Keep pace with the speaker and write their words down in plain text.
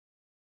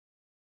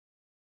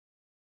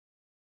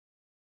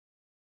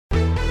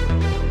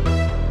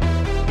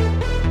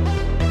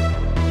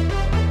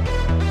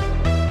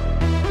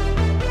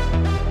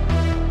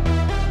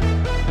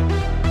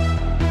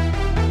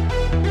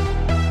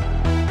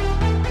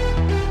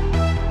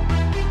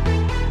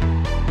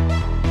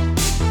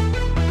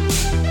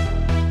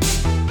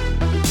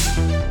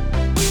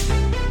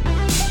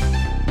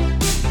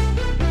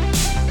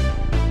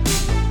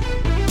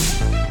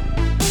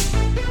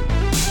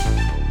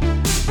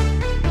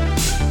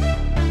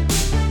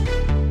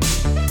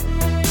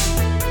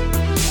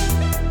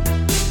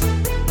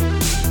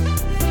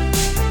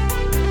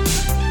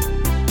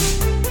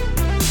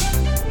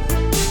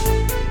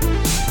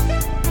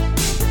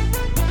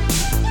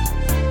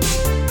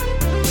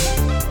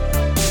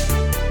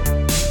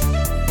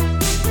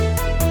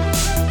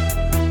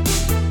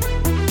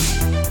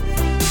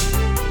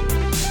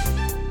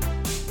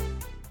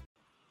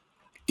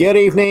Good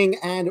evening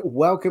and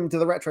welcome to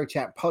the Retro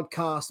Chat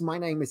podcast. My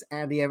name is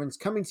Andy Evans,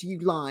 coming to you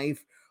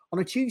live on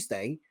a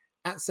Tuesday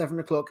at 7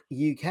 o'clock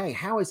UK.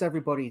 How is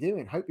everybody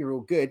doing? Hope you're all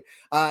good.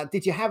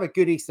 Did you have a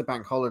good Easter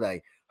bank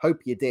holiday?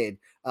 Hope you did.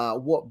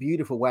 What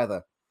beautiful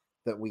weather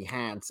that we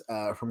had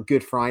from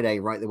Good Friday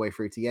right the way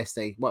through to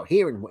yesterday. Well,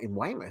 here in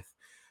Weymouth,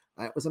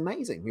 it was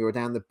amazing. We were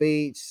down the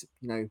beach,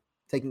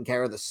 taking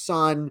care of the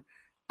sun.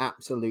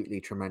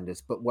 Absolutely tremendous.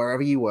 But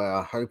wherever you were,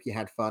 I hope you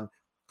had fun.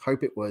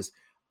 Hope it was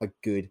a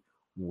good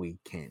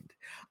weekend.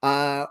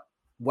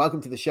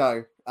 Welcome to the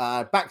show.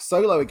 Back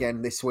solo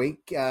again this week.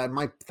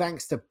 My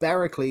thanks to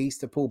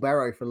Paul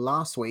Barrow for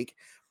last week,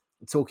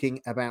 talking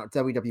about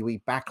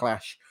WWE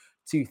Backlash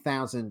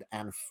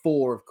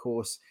 2004. Of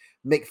course,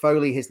 Mick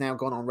Foley has now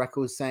gone on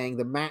record saying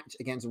the match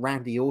against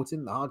Randy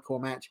Orton, the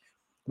hardcore match,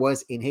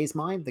 was, in his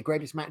mind, the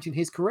greatest match in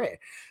his career.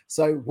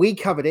 So we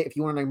covered it. If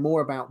you want to know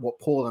more about what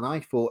Paul and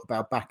I thought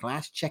about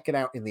Backlash, check it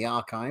out in the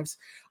archives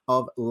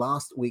of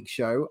last week's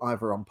show,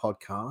 either on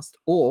podcast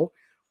or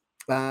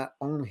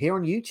on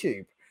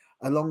YouTube,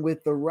 along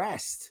with the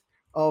rest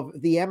of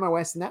the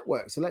MOS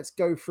network. So let's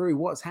go through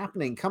what's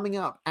happening. Coming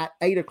up at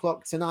 8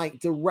 o'clock tonight,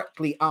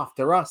 directly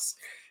after us,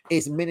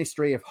 is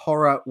Ministry of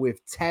Horror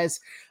with Tez.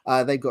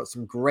 They've got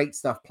some great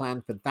stuff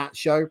planned for that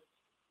show.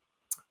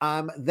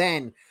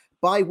 Then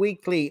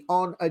bi-weekly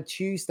on a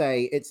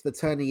Tuesday, it's the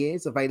Turn of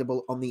Years,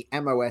 available on the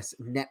MOS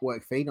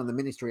network feed, on the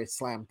Ministry of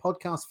Slam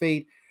podcast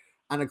feed.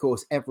 And of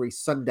course, every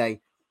Sunday,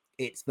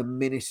 it's the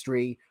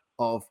Ministry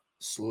of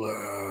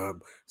Slam.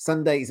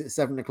 Sundays at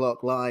 7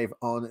 o'clock live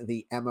on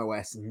the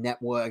MOS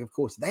network. Of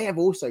course, they have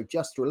also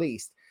just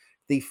released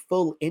the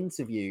full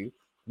interview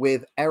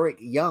with Eric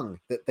Young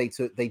that they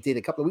did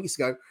a couple of weeks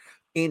ago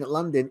in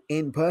London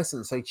in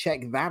person. So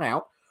check that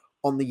out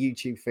on the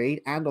YouTube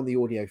feed and on the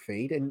audio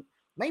feed. And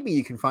maybe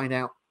you can find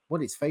out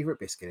what his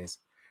favorite biscuit is.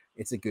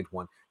 It's a good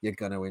one. You're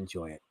going to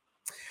enjoy it.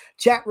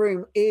 Chat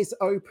room is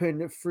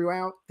open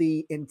throughout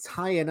the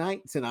entire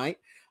night tonight.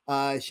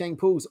 Shane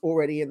Paul's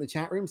already in the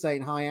chat room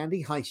saying hi, Andy.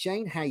 Hi,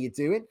 Shane. How you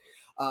doing?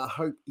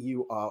 Hope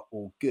you are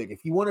all good.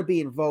 If you want to be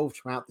involved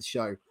throughout the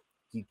show,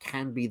 you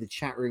can be. The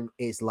chat room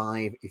is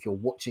live if you're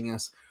watching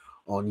us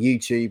on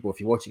YouTube or if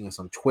you're watching us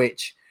on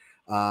Twitch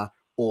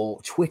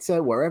or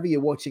Twitter, wherever you're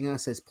watching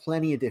us. There's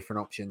plenty of different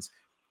options.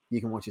 You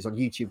can watch us on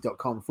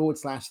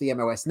youtube.com/the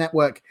MOS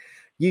network,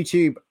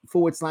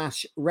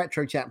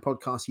 YouTube/Retro Chat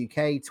Podcast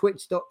UK,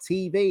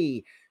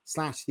 twitch.tv/the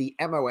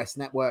MOS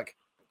network,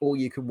 or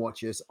you can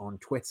watch us on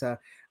Twitter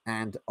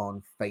and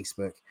on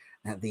Facebook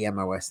at the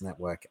MOS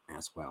network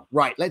as well.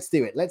 Right, let's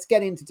do it. Let's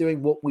get into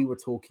doing what we were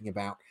talking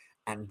about,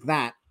 and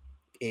that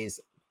is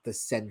the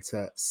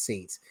center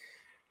seat.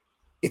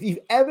 If you've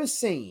ever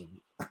seen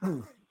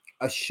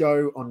a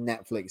show on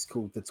Netflix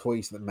called The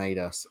Toys That Made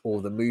Us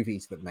or The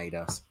Movies That Made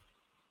Us,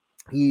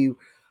 you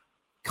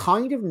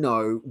kind of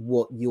know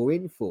what you're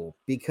in for,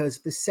 because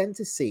the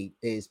center seat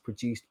is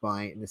produced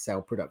by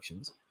Nacelle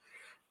Productions,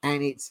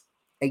 and it's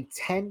a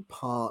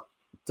 10-part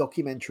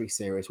documentary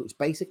series which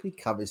basically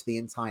covers the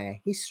entire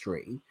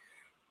history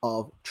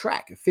of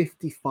Trek,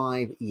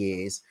 55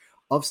 years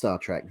of Star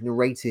Trek,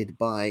 narrated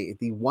by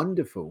the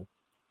wonderful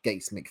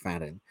Gates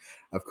McFadden,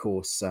 of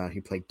course,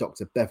 who played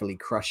Dr. Beverly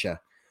Crusher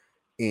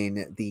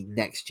in the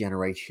Next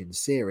Generation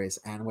series,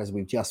 and as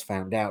we've just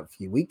found out a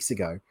few weeks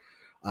ago,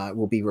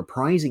 will be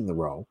reprising the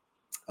role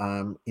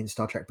in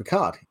Star Trek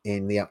Picard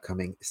in the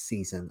upcoming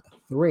season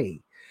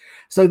 3.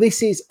 So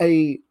this is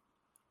a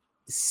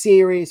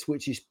series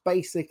which is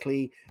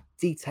basically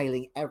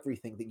detailing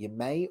everything that you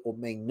may or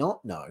may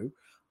not know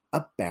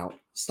about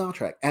Star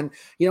Trek. And,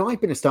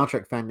 I've been a Star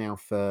Trek fan now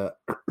for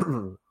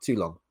too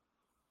long.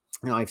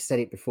 I've said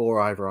it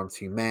before, either on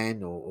Two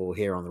Men or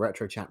here on the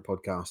Retro Chat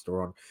podcast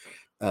or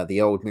on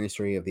the old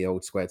Ministry of the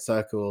Old Squared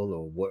Circle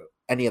or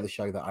any other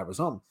show that I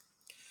was on,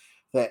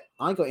 that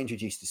I got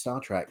introduced to Star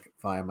Trek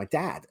via my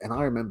dad. And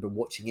I remember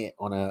watching it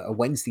on a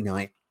Wednesday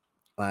night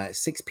at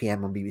 6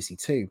 p.m. on BBC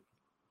Two.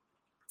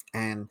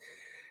 And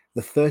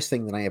the first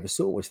thing that I ever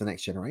saw was The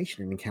Next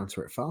Generation and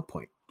Encounter at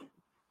Farpoint.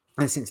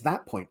 And since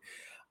that point,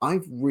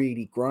 I've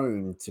really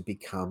grown to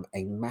become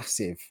a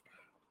massive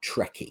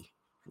Trekkie,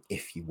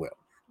 if you will.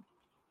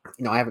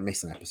 I haven't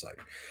missed an episode.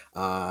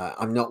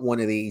 I'm not one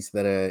of these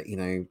that are,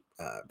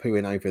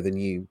 pooing over the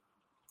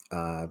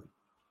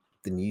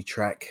new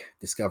Trek,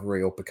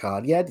 Discovery or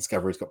Picard. Yeah,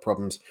 Discovery's got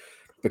problems.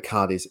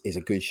 Picard is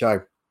a good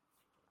show.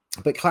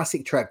 But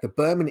classic Trek, the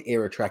Berman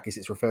era Trek, as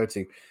it's referred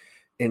to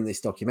in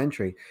this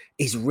documentary,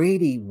 is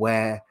really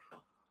where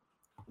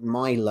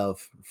my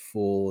love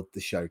for the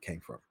show came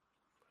from.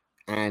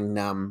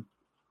 And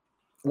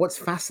what's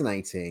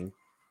fascinating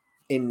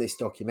in this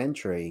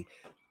documentary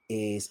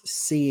is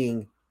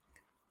seeing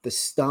the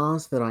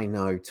stars that I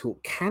know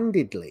talk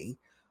candidly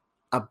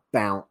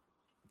about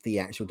the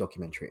actual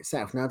documentary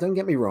itself. Now, don't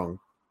get me wrong.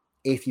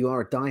 If you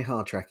are a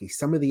diehard Trekkie,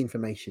 some of the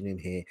information in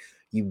here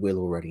you will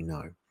already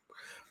know.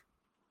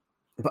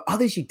 But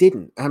others you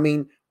didn't. I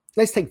mean,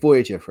 let's take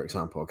Voyager, for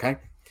example, okay?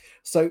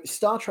 So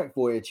Star Trek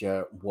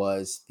Voyager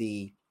was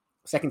the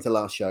second to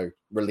last show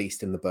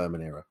released in the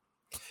Berman era.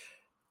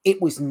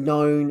 It was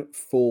known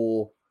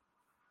for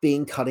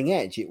being cutting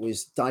edge. It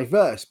was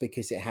diverse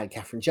because it had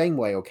Catherine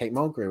Janeway or Kate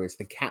Mulgrew as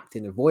the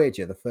captain of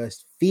Voyager, the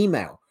first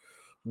female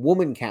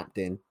woman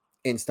captain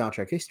in Star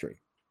Trek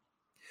history.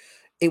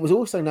 It was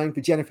also known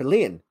for Jennifer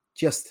Lien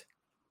just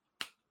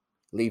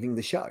leaving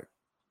the show.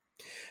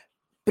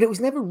 But it was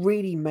never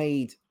really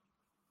made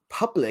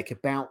public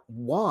about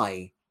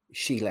why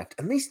she left.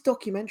 And this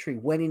documentary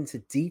went into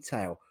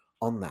detail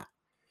on that.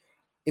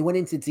 It went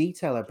into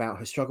detail about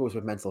her struggles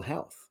with mental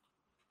health.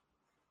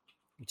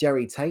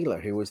 Jeri Taylor,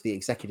 who was the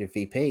executive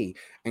VP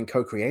and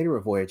co-creator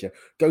of Voyager,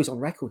 goes on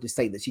record to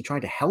state that she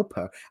tried to help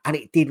her and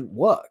it didn't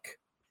work.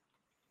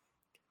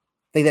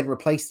 They then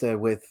replaced her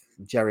with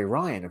Jeri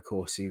Ryan, of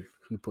course, who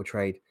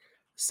portrayed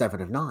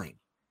Seven of Nine.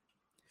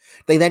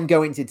 They then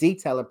go into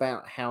detail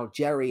about how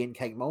Jeri and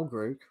Kate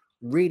Mulgrew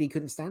really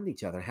couldn't stand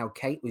each other, how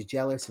Kate was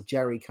jealous of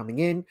Jeri coming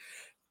in.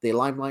 The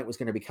limelight was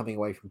going to be coming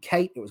away from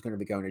Kate. It was going to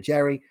be going to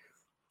Jeri.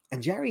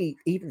 And Jeri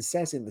even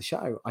says in the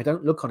show, I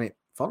don't look on it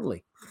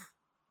fondly.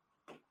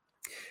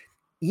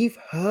 You've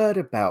heard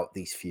about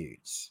these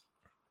feuds,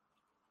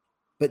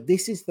 but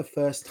this is the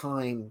first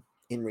time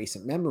in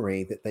recent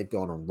memory that they've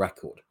gone on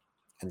record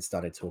and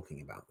started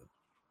talking about them.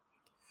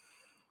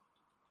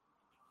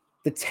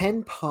 The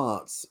 10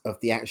 parts of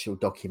the actual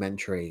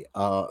documentary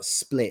are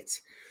split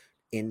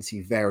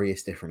into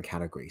various different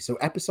categories. So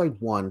episode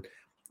 1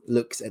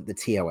 looks at the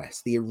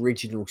TOS, the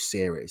original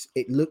series.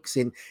 It looks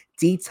in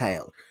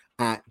detail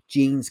at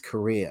Gene's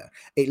career.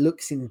 It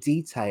looks in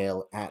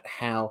detail at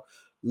how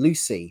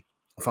Lucy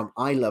from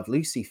I Love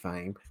Lucy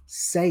fame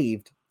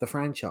saved the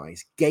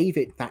franchise, gave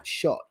it that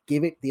shot,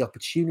 give it the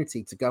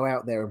opportunity to go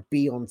out there and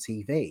be on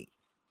TV.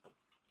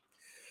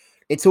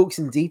 It talks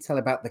in detail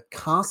about the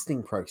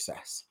casting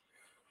process,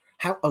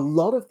 how a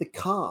lot of the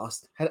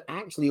cast had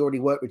actually already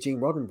worked with Gene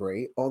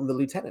Roddenberry on The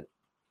Lieutenant.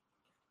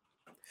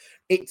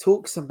 It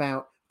talks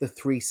about the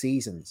 3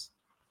 seasons.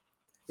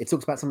 It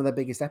talks about some of their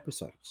biggest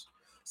episodes,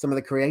 some of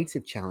the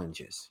creative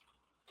challenges.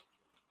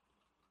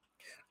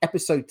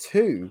 Episode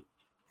 2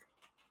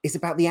 is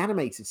about the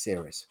animated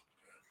series,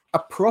 a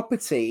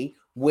property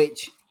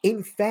which,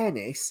 in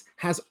fairness,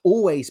 has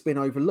always been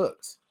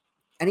overlooked.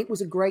 And it was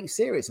a great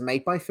series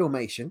made by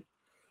Filmation,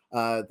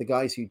 the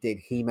guys who did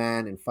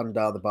He-Man and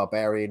Thundarr the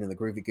Barbarian and the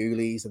Groovy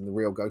Ghoulies and the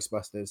Real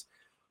Ghostbusters.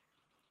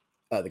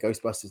 The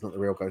Ghostbusters, not the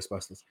Real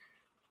Ghostbusters.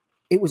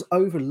 It was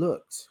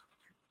overlooked.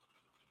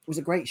 It was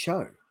a great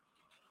show.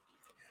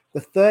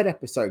 The 3rd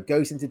episode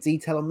goes into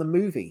detail on the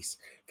movies,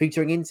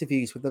 featuring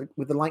interviews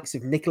with the likes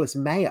of Nicholas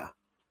Meyer,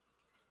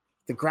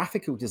 the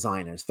graphical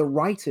designers, the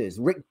writers,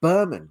 Rick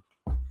Berman,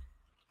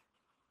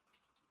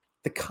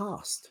 the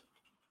cast.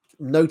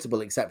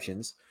 Notable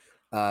exceptions.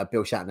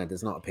 Bill Shatner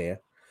does not appear.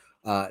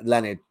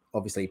 Leonard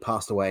obviously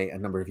passed away a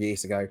number of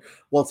years ago.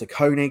 Walter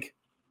Koenig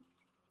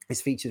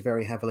is featured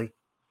very heavily.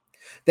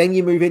 Then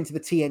you move into the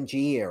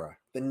TNG era,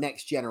 the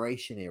Next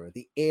Generation era,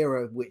 the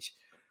era which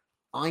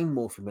I'm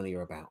more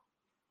familiar about.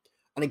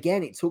 And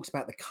again, it talks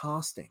about the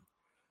casting.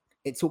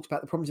 It talks about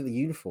the problems of the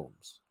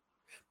uniforms.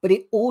 But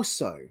it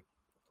also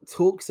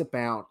talks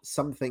about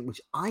something which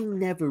I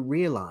never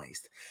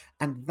realized,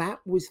 and that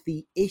was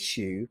the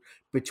issue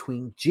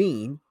between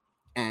Gene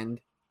and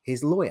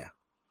his lawyer.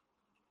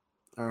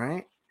 All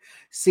right.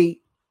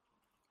 See,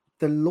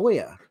 the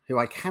lawyer, who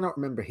I cannot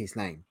remember his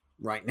name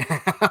right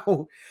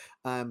now,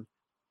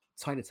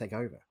 tried to take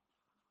over.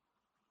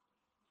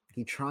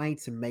 He tried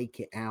to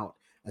make it out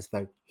as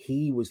though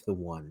he was the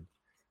one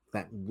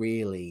that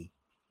really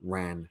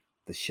ran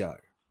the show.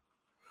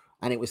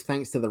 And it was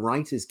thanks to the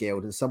Writers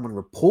Guild and someone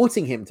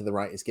reporting him to the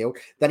Writers Guild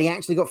that he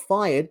actually got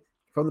fired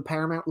from the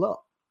Paramount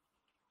lot.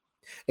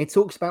 It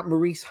talks about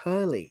Maurice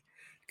Hurley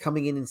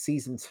coming in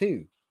season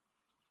 2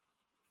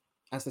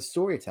 as the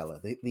storyteller,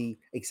 the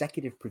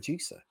executive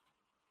producer.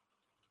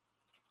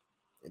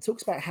 It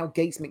talks about how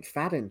Gates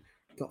McFadden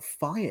got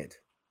fired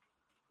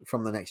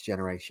from The Next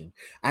Generation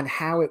and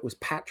how it was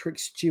Patrick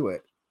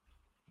Stewart,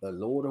 the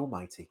Lord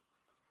Almighty,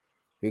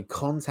 who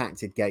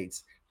contacted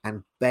Gates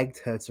and begged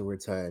her to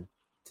return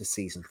to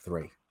season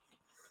 3.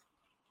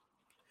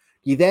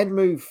 You then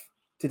move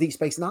to Deep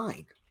Space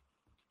Nine,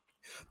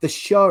 the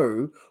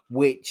show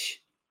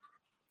which,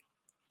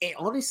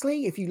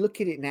 honestly, if you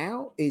look at it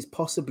now, is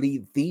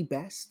possibly the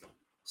best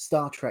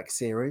Star Trek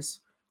series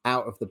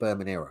out of the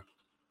Berman era.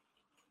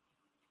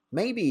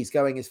 Maybe he's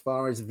going as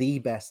far as the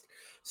best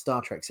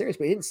Star Trek series,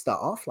 but it didn't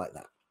start off like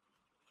that.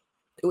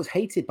 It was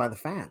hated by the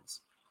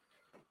fans.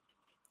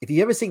 If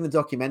you've ever seen the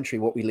documentary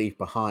What We Leave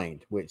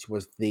Behind, which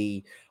was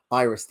the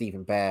Ira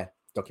Stephen Bear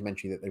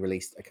documentary that they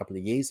released a couple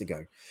of years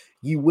ago,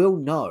 you will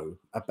know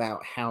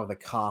about how the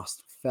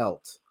cast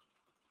felt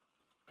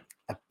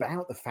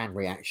about the fan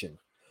reaction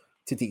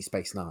to Deep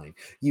Space Nine.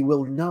 You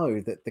will know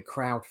that the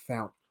crowd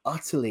felt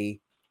utterly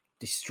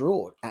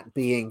distraught at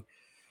being,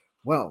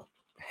 well,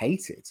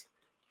 hated.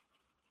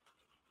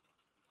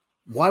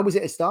 Why was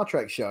it a Star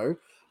Trek show,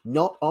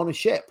 not on a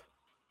ship?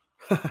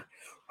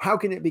 How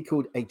can it be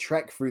called A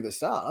Trek Through the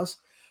Stars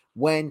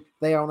when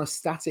they are on a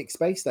static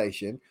space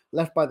station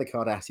left by the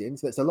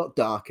Cardassians that's a lot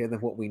darker than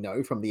what we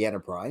know from the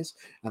Enterprise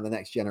and the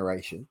Next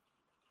Generation.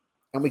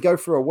 And we go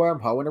through a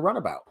wormhole and a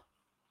runabout.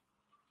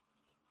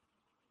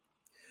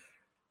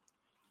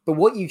 But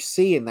what you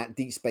see in that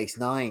Deep Space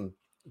Nine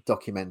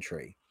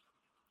documentary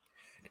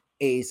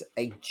is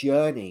a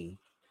journey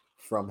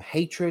from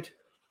hatred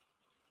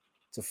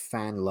to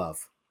fan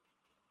love.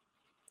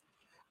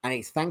 And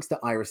it's thanks to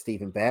Ira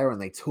Steven Behr,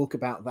 and they talk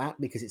about that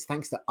because it's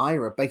thanks to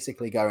Ira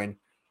basically going,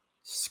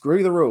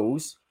 screw the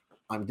rules,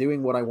 I'm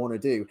doing what I want to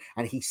do.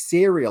 And he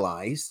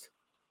serialized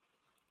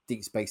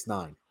Deep Space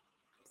Nine.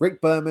 Rick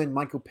Berman,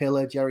 Michael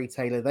Piller, Jerry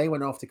Taylor, they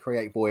went off to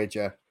create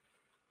Voyager.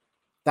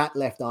 That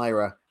left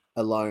Ira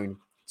alone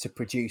to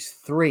produce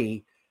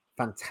 3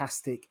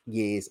 fantastic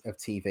years of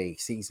TV,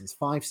 seasons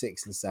 5,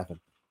 6, and 7.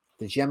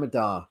 The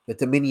Jem'Hadar, the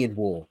Dominion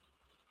War.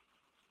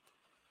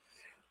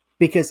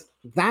 Because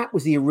that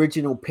was the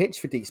original pitch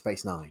for Deep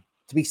Space Nine,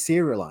 to be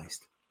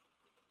serialized.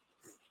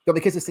 But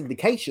because of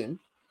syndication,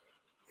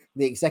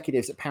 the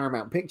executives at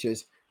Paramount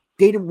Pictures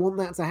didn't want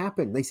that to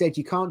happen. They said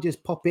you can't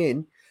just pop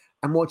in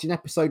and watch an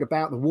episode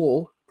about the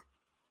war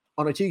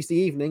on a Tuesday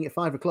evening at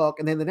 5 o'clock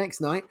and then the next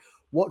night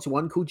watch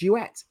one called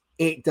Duet.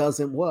 It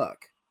doesn't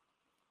work.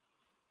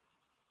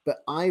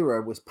 But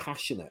Ira was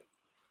passionate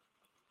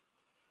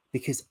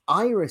because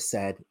Ira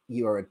said,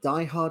 you are a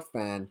diehard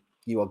fan,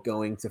 you are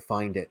going to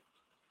find it.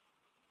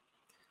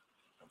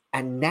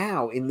 And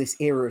now in this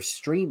era of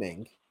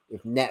streaming,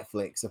 of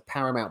Netflix, of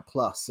Paramount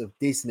Plus, of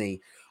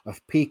Disney,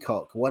 of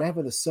Peacock,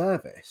 whatever the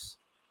service,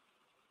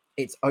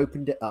 it's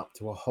opened it up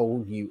to a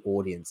whole new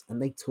audience.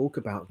 And they talk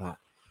about that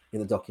in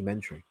the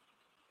documentary.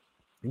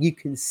 And you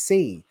can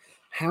see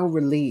how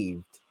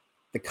relieved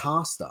the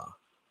cast are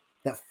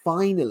that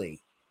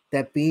finally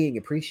they're being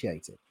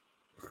appreciated.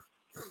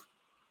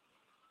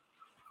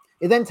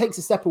 It then takes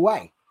a step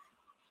away.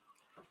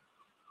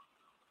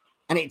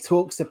 And it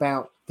talks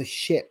about the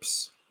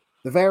ships,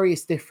 the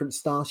various different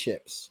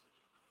starships,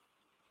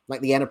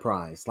 like the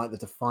Enterprise, like the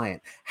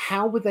Defiant.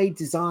 How were they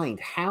designed?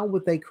 How were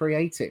they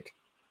created?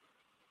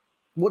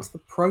 What's the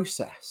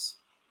process?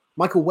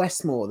 Michael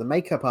Westmore, the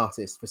makeup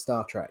artist for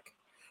Star Trek.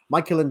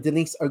 Michael and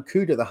Denise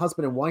Okuda, the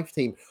husband and wife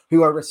team,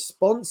 who are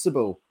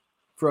responsible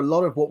for a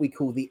lot of what we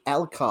call the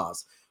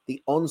LCARs,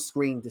 the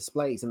on-screen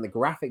displays, and the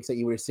graphics that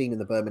you would have seen in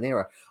the Berman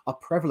era are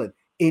prevalent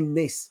in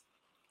this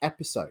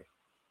episode.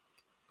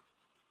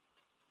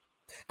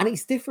 And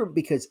it's different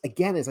because,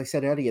 again, as I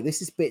said earlier,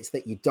 this is bits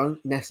that you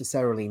don't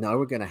necessarily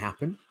know are going to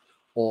happen,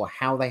 or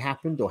how they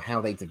happened, or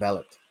how they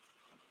developed.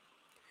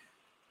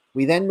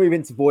 We then move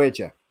into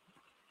Voyager.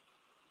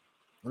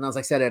 And as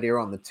I said earlier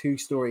on, the 2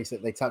 stories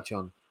that they touch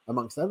on,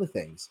 amongst other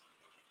things,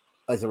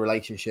 is a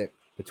relationship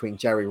between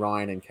Jerry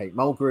Ryan and Kate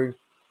Mulgrew,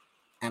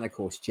 and of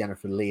course,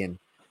 Jennifer Lien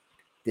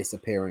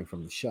disappearing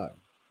from the show.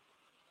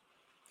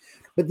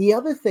 But the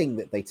other thing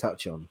that they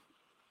touch on,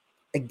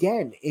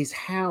 again, is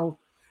how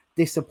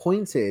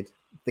disappointed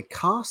the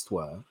cast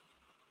were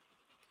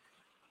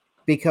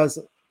because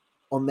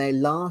on their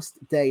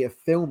last day of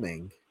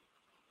filming,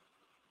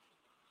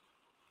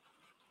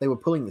 they were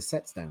pulling the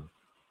sets down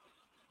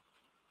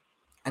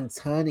and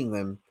turning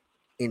them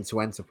into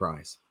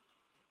Enterprise.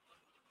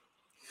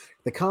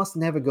 The cast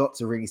never got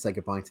to really say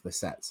goodbye to the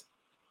sets.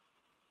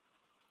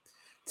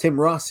 Tim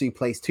Russ, who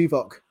plays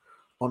Tuvok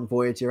on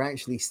Voyager,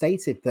 actually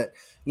stated that,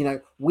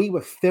 we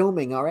were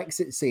filming our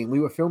exit scene. We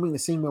were filming the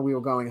scene where we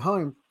were going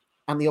home,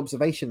 and the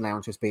observation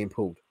lounge was being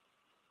pulled.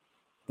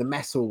 The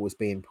mess hall was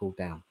being pulled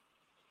down.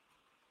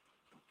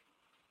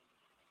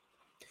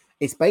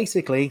 It's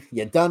basically,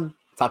 you're done.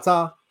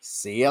 Ta-ta.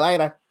 See you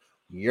later.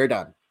 You're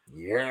done.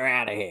 You're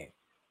out of here.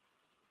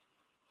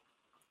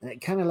 And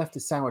it kind of left a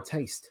sour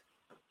taste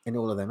in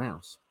all of their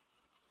mouths.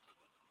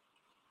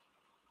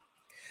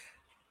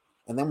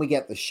 And then we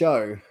get the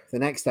show, the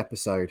next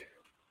episode,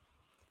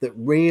 that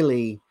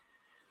really,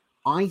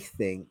 I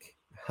think,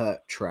 hurt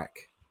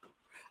Trek.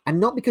 And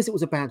not because it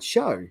was a bad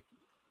show,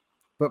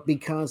 but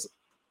because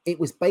it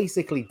was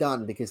basically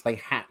done because they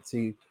had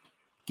to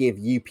give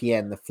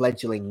UPN, the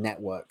fledgling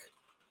network,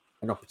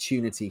 an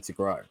opportunity to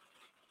grow.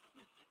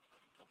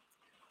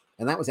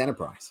 And that was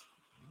Enterprise.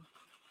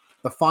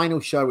 The final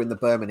show in the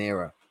Berman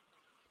era.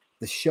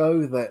 The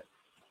show that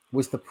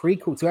was the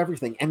prequel to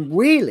everything and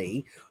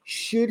really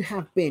should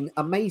have been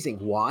amazing.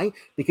 Why?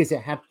 Because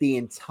it had the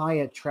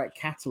entire Trek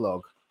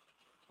catalog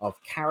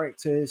of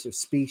characters, of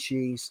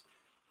species,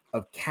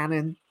 of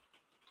canon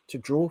to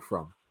draw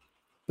from.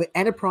 But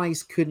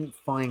Enterprise couldn't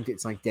find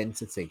its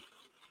identity.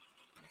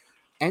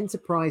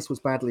 Enterprise was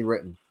badly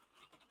written.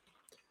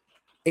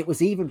 It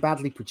was even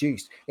badly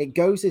produced. It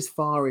goes as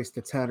far as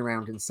to turn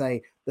around and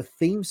say the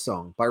theme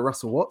song by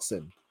Russell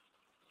Watson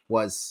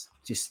was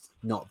just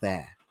not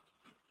there.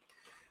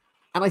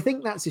 And I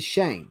think that's a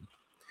shame,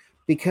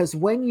 because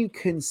when you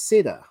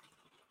consider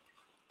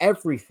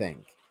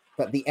everything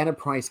that the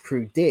Enterprise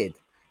crew did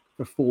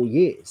for 4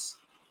 years,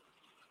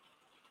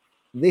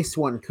 this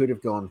one could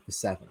have gone for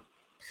 7.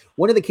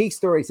 One of the key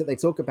stories that they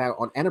talk about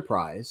on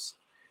Enterprise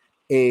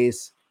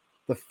is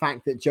the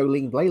fact that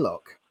Jolene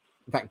Blalock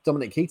In fact,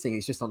 Dominic Keating,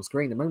 who's just on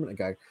screen a moment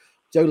ago,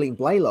 Jolene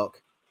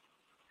Blaylock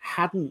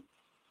hadn't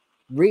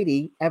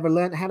really ever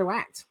learned how to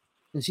act.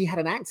 And she had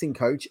an acting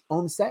coach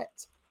on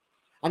set.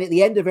 And at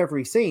the end of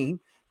every scene,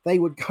 they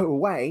would go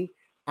away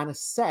and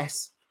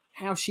assess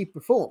how she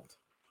performed.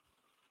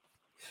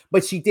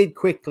 But she did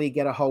quickly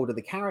get a hold of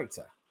the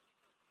character.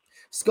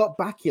 Scott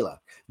Bakula,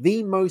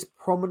 the most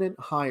prominent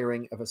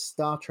hiring of a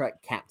Star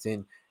Trek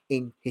captain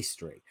in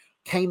history,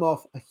 came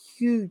off a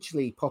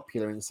hugely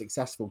popular and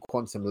successful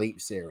Quantum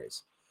Leap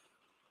series,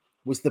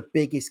 was the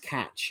biggest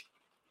catch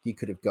he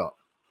could have got.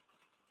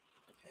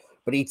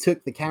 But he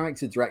took the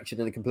character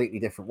direction in a completely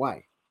different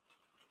way.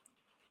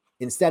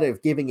 Instead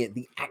of giving it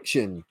the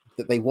action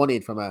that they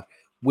wanted from a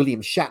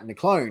William Shatner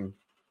clone,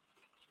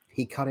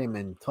 he cut him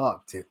and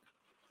talked at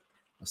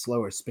a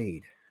slower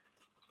speed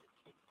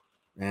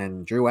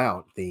and drew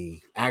out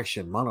the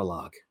action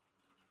monologue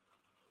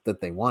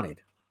that they wanted,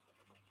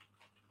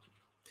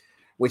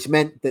 which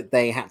meant that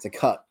they had to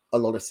cut a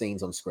lot of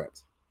scenes on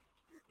script.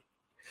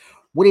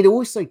 What it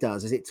also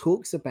does is it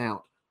talks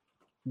about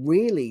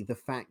really the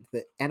fact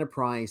that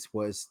Enterprise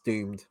was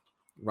doomed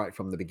right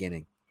from the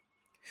beginning.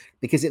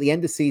 Because at the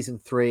end of season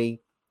 3,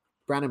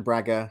 Brannon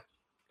Braga,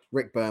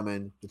 Rick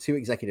Berman, the two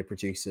executive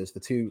producers, the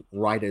two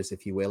writers,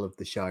 if you will, of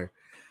the show,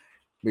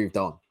 moved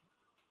on.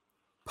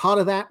 Part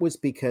of that was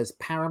because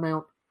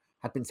Paramount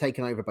had been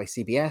taken over by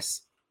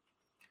CBS,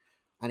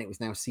 and it was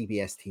now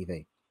CBS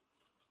TV.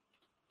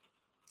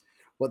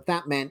 What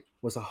that meant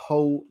was a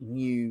whole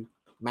new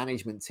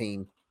management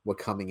team were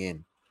coming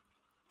in.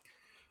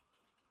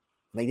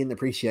 They didn't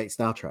appreciate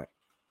Star Trek.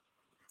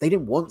 They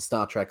didn't want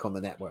Star Trek on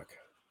the network.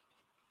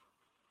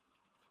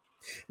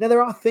 Now,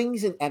 there are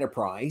things in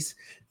Enterprise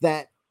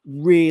that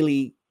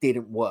really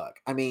didn't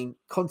work. I mean,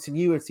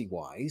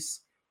 continuity-wise,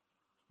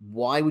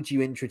 why would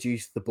you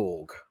introduce the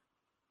Borg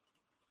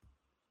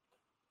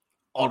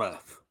on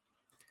Earth?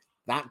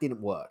 That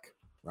didn't work,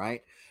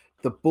 right?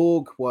 The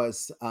Borg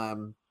was,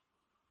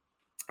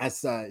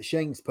 as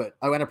Shane's put,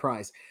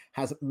 Enterprise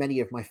has many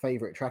of my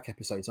favorite Trek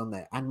episodes on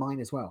there, and mine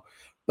as well.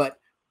 But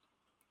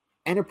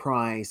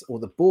Enterprise, or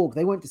the Borg,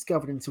 they weren't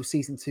discovered until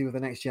season 2 of The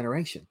Next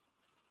Generation.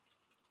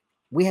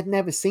 We had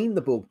never seen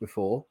the Borg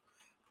before,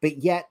 but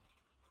yet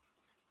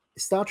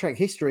Star Trek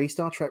history,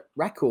 Star Trek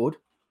record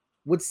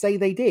would say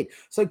they did.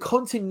 So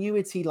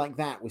continuity like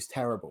that was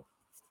terrible.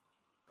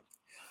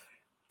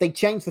 They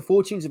changed the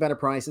fortunes of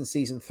Enterprise in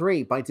season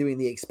 3 by doing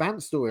the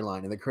Expanse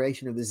storyline and the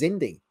creation of the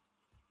Xindi.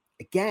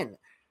 Again,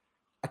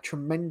 a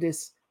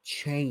tremendous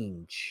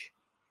change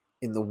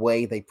in the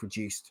way they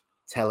produced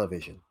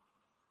television.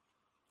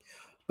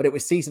 But it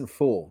was season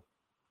 4,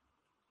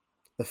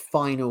 the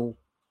final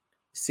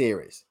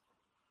series,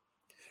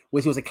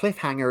 which was a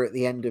cliffhanger at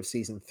the end of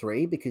season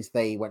 3 because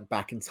they went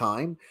back in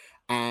time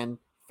and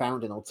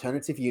found an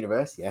alternative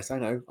universe. Yes, I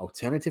know,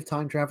 alternative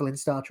time travel in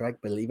Star Trek,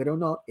 believe it or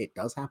not, it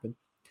does happen,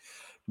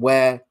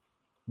 where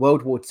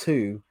World War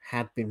II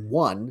had been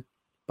won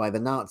by the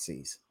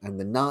Nazis, and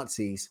the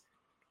Nazis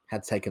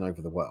had taken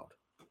over the world.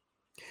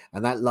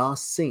 And that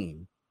last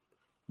scene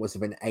was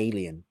of an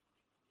alien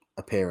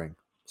appearing.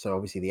 So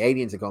obviously the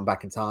aliens had gone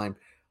back in time,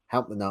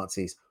 helped the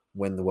Nazis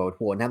win the World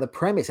War. Now the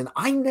premise, and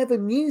I never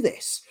knew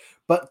this,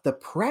 but the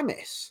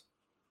premise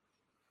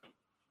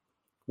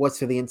was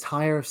for the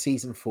entire of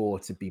season 4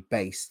 to be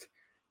based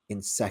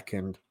in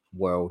Second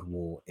World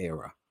War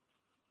era.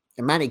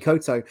 And Manny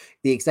Coto,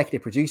 the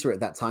executive producer at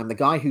that time, the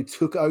guy who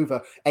took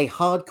over a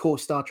hardcore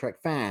Star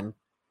Trek fan,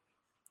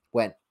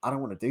 went, I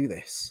don't want to do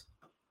this.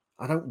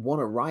 I don't want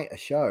to write a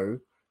show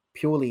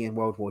purely in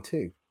World War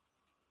II.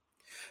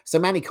 So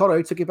Manny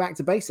Coto took it back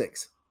to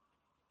basics.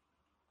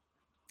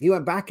 He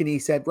went back and he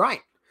said,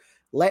 right,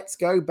 let's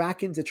go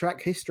back into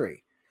Trek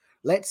history.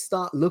 Let's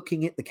start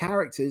looking at the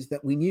characters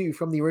that we knew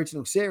from the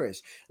original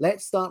series.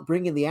 Let's start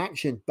bringing the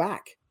action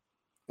back.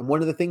 And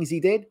one of the things he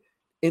did,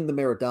 In the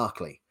Mirror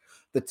Darkly,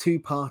 the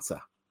two-parter,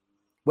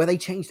 where they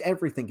changed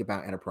everything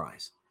about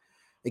Enterprise.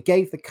 It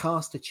gave the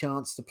cast a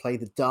chance to play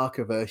the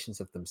darker versions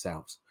of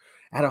themselves.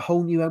 It had a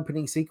whole new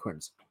opening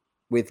sequence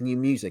with new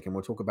music, and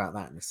we'll talk about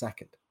that in a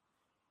second.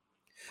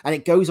 And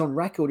it goes on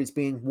record as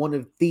being one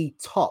of the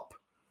top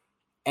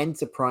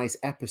Enterprise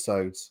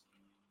episodes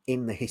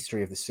in the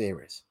history of the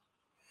series,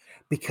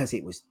 because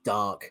it was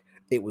dark,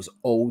 it was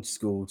old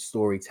school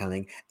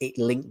storytelling, it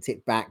linked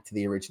it back to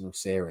the original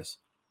series.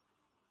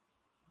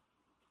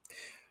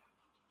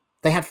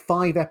 They had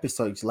 5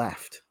 episodes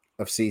left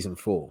of season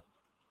 4,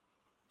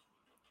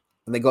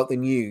 and they got the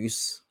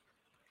news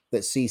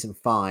that season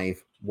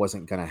 5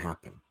 wasn't going to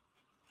happen.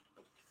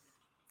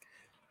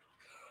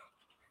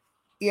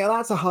 Yeah,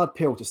 that's a hard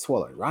pill to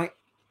swallow, right?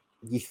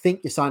 You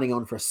think you're signing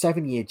on for a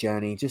 7-year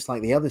journey, just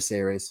like the other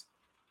series,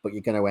 but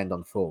you're going to end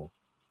on 4.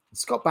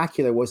 Scott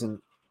Bakula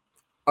wasn't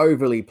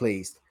overly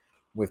pleased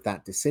with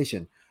that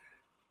decision.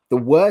 The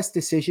worst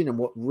decision, and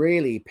what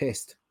really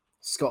pissed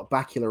Scott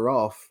Bakula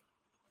off,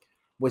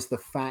 was the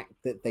fact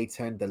that they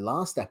turned the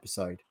last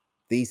episode,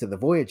 These Are the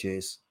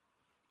Voyages,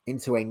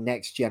 into a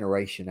Next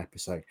Generation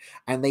episode.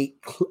 And they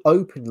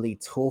openly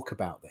talk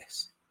about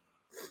this.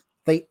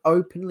 They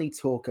openly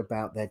talk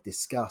about their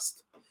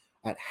disgust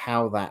at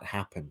how that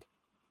happened.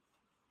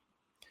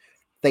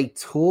 They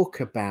talk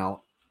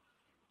about,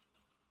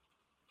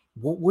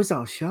 what was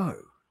our show?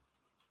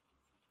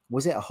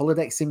 Was it a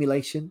holodeck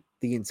simulation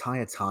the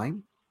entire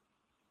time?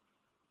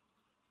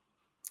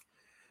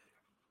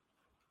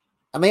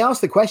 And they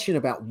asked the question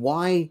about,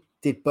 why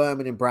did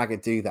Berman and Braga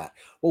do that?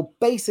 Well,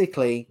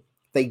 basically,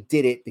 they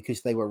did it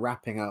because they were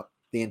wrapping up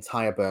the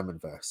entire Berman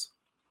verse.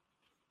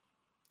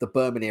 The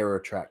Berman era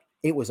of Trek.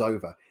 It was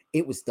over.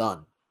 It was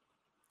done.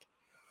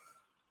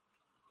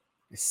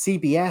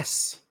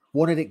 CBS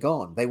wanted it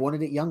gone. They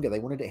wanted it younger. They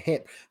wanted it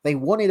hip. They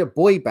wanted a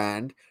boy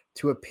band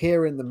to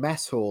appear in the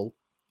mess hall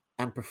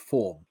and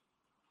perform.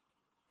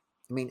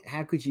 I mean,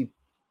 how could you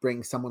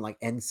bring someone like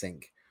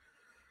NSYNC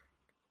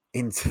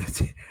into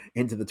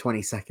the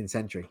 22nd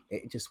century?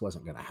 It just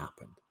wasn't going to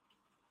happen.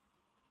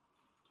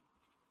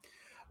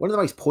 One of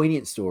the most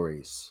poignant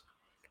stories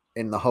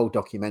in the whole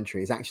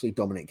documentary is actually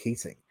Dominic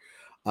Keating,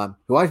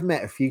 who I've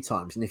met a few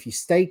times. And if you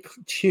stay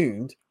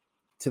tuned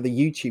to the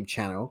YouTube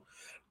channel,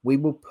 we're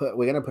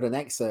going to put an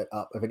excerpt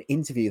up of an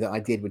interview that I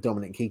did with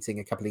Dominic Keating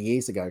a couple of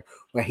years ago,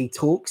 where he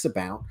talks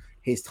about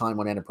his time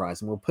on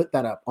Enterprise, and we'll put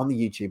that up on the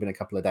YouTube in a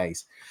couple of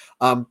days.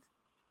 And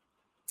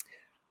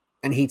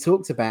he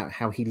talked about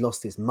how he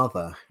lost his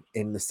mother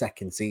in the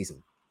second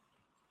season.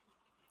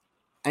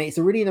 And it's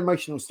a really an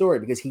emotional story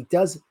because he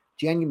does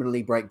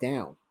genuinely break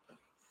down.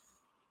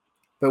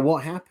 But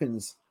what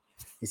happens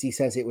is he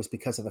says it was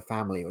because of the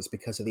family. It was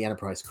because of the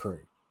Enterprise crew.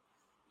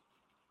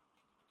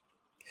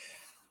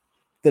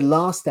 The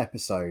last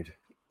episode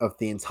of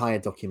the entire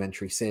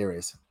documentary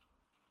series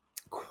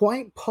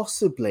quite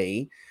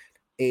possibly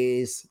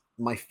is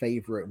my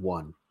favorite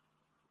one.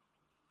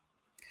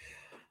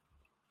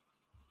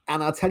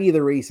 And I'll tell you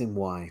the reason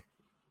why.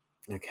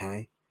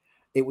 Okay.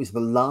 It was the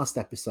last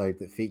episode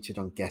that featured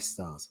on guest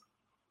stars.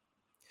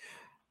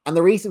 And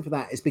the reason for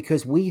that is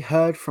because we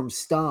heard from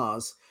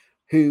stars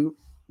who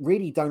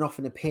really don't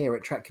often appear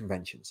at Trek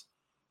conventions.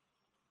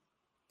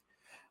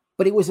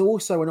 But it was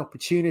also an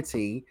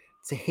opportunity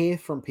to hear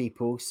from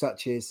people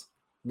such as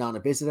Nana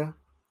Visitor,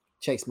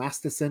 Chase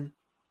Masterson,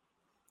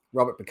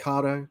 Robert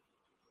Picardo,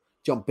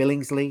 John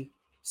Billingsley,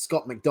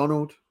 Scott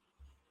McDonald,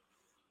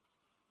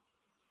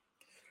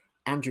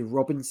 Andrew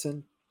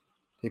Robinson,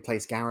 who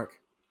plays Garak,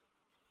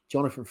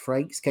 Jonathan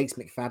Frakes, Gates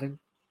McFadden,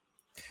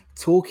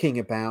 talking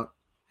about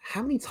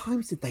how many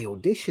times did they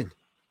audition.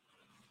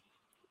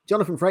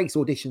 Jonathan Frakes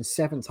auditioned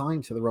 7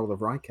 times for the role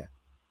of Riker.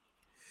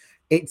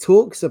 It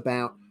talks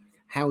about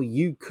how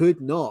you could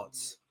not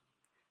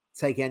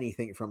take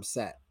anything from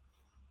set.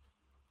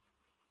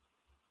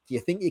 Do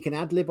you think you can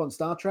ad-lib on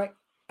Star Trek?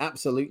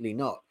 Absolutely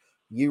not.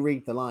 You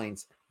read the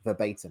lines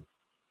verbatim.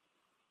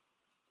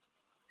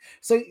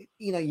 So,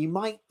 you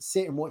might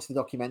sit and watch the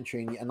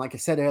documentary, and like I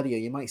said earlier,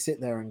 you might sit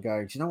there and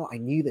go, do you know what? I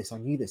knew this.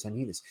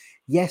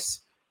 Yes,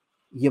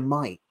 you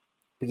might,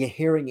 but you're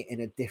hearing it in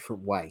a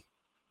different way.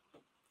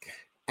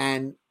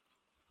 And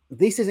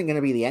this isn't going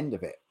to be the end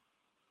of it,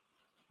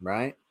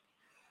 right?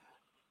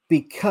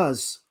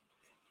 Because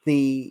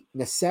the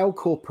Nacelle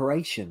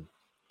Corporation,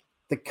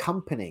 the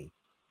company,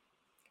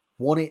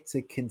 want it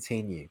to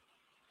continue.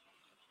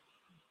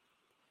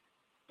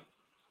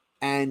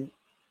 And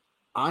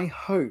I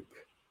hope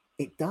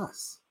it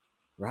does,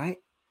 right?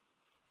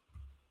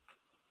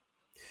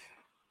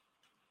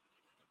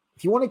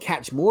 If you want to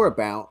catch more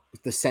about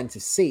the Center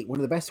Seat, one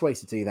of the best ways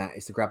to do that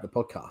is to grab the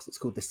podcast. It's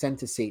called the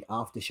Center Seat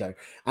After Show,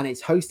 and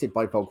it's hosted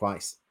by Volk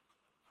Weiss.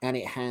 And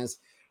it has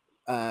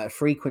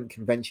frequent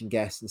convention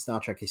guests and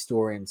Star Trek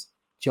historians,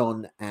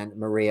 John and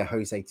Maria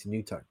Jose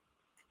Tenuto.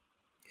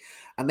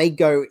 And they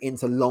go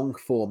into long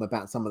form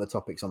about some of the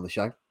topics on the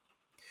show.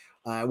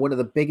 One of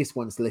the biggest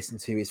ones to listen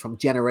to is from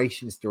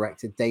Generations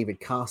director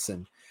David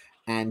Carson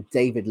and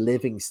David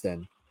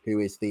Livingston, who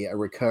is a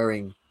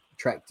recurring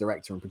Trek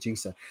director and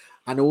producer,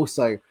 and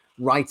also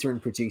writer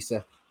and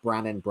producer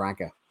Brannon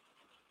Braga.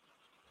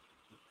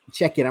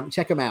 Check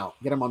them out.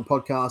 Get them on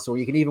podcasts, or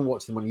you can even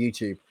watch them on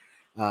YouTube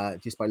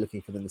just by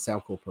looking for the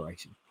Nacelle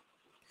Corporation.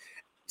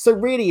 So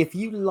really, if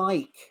you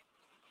like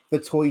the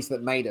toys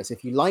that made us,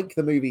 if you like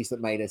the movies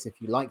that made us,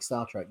 if you like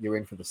Star Trek, you're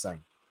in for the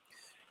same.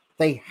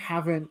 They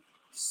haven't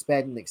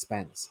spared an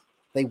expense.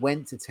 They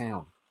went to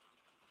town.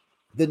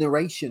 The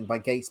narration by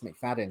Gates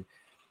McFadden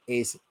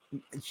is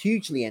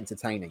hugely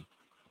entertaining.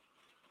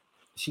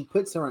 She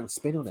puts her own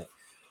spin on it.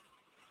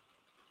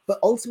 But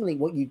ultimately,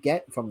 what you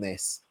get from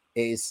this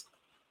is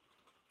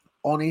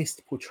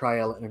honest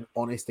portrayal and an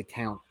honest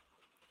account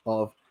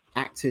of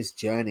actors'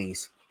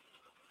 journeys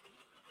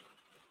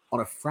on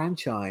a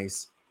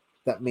franchise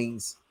that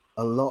means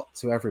a lot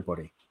to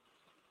everybody.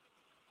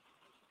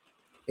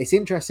 It's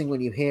interesting when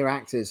you hear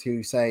actors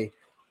who say,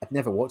 I've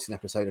never watched an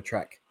episode of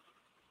Trek.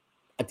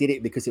 I did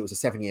it because it was a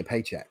 7-year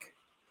paycheck.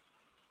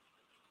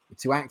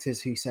 To actors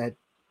who said,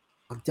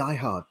 I'm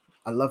diehard.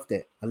 I loved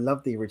it. I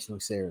loved the original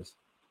series.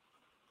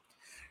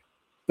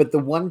 But the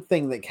one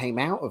thing that came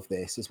out of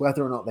this is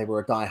whether or not they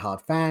were a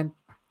diehard fan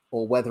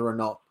or whether or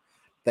not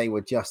they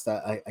were just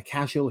a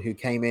casual who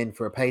came in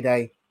for a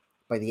payday.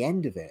 By the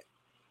end of it,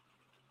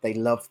 they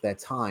loved their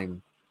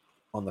time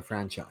on the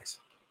franchise.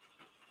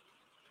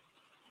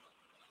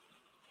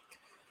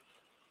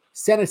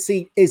 Center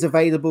Seat is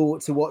available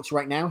to watch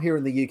right now here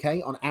in the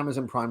UK on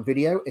Amazon Prime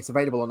Video. It's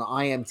available on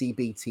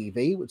IMDb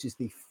TV, which is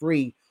the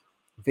free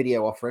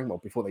video offering, well,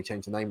 before they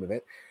changed the name of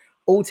it.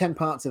 All 10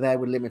 parts are there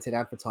with limited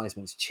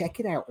advertisements. Check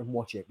it out and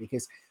watch it,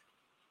 because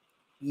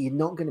you're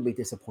not going to be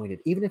disappointed.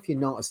 Even if you're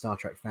not a Star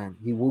Trek fan,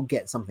 you will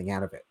get something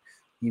out of it.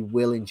 You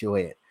will enjoy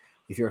it.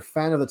 If you're a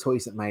fan of the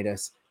toys that made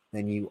us,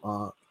 then you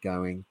are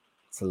going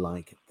to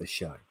like the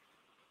show.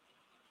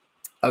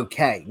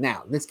 Okay,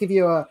 now let's give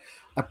you a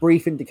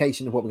brief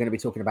indication of what we're going to be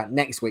talking about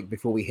next week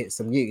before we hit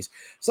some news.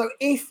 So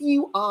if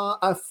you are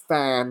a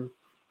fan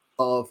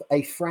of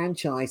a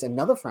franchise,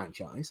 another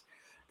franchise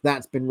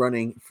that's been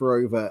running for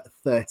over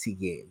 30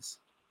 years,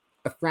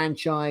 a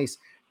franchise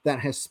that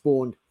has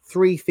spawned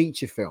 3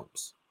 feature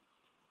films,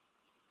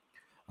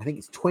 I think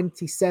it's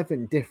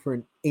 27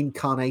 different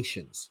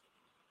incarnations,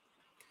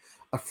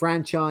 a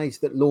franchise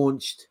that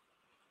launched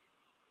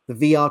the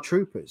VR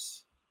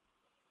Troopers,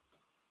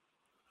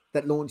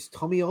 that launched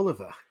Tommy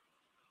Oliver,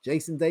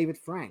 Jason David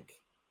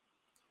Frank.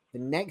 The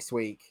next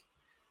week,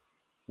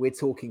 we're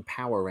talking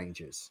Power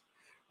Rangers,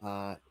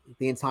 the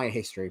entire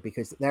history,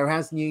 because there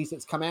has news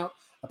that's come out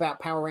about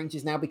Power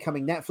Rangers now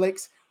becoming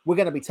Netflix. We're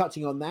going to be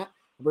touching on that.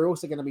 We're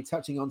also going to be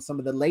touching on some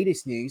of the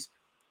latest news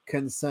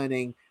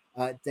concerning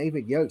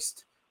David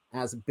Yost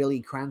as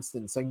Billy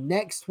Cranston. So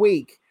next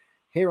week,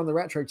 here on the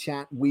Retro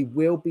Chat, we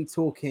will be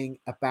talking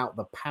about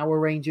the Power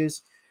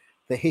Rangers,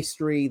 the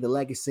history, the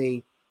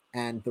legacy,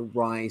 and the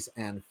rise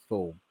and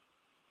fall.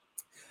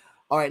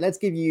 All right, let's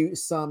give you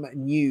some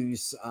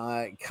news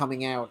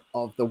coming out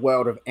of the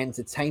world of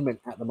entertainment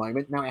at the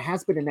moment. Now, it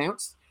has been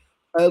announced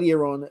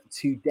earlier on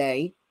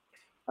today,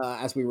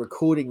 as we're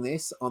recording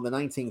this on the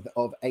 19th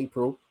of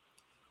April,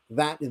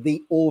 that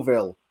the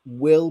Orville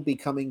will be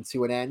coming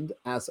to an end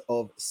as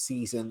of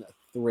season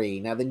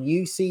 3. Now, the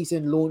new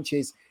season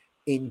launches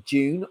in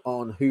June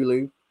on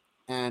Hulu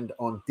and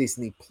on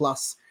Disney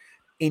Plus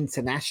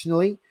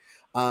internationally.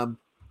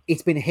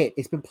 It's been hit.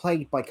 It's been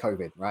plagued by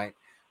COVID, right?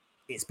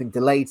 It's been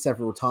delayed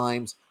several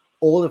times.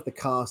 All of the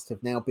cast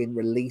have now been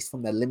released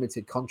from their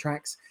limited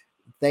contracts.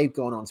 They've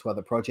gone on to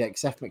other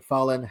projects. Seth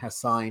MacFarlane has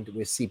signed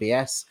with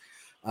CBS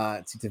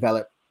to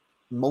develop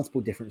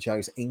multiple different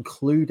shows,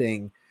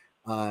 including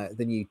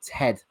the new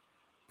Ted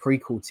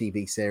prequel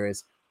TV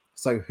series.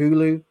 So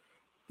Hulu,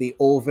 the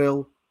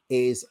Orville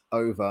is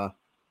over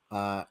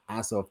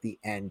as of the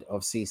end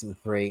of season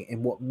 3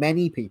 in what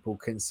many people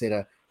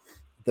consider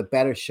the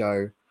better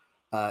show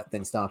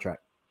than Star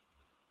Trek.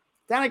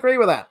 Don't agree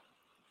with that,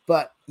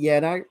 but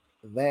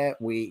there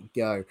we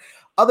go.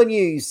 Other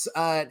news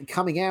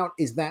coming out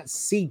is that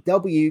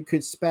CW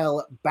could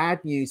spell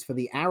bad news for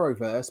the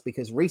Arrowverse,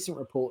 because recent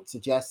reports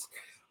suggest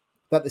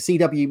that the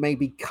CW may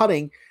be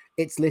cutting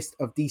its list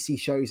of DC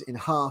shows in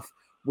half,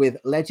 with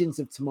Legends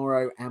of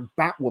Tomorrow and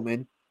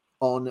Batwoman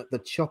on the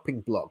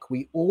chopping block.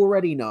 We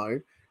already know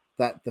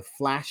that The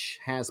Flash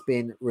has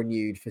been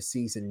renewed for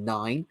season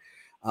 9.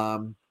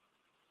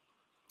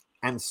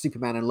 And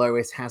Superman and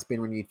Lois has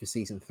been renewed for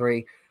season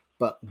 3.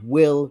 But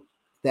will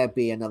there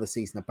be another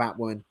season of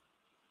Batwoman?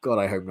 God,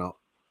 I hope not.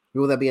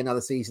 Will there be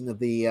another season of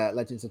the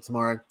Legends of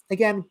Tomorrow?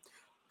 Again,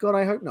 God,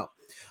 I hope not.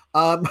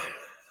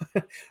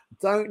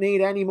 Don't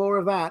need any more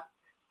of that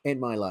in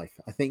my life.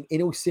 I think,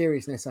 in all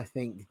seriousness, I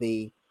think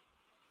the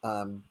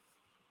Arrowverse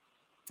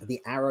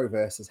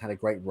has had a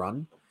great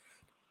run,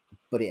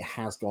 but it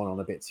has gone on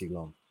a bit too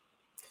long.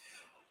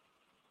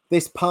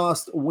 This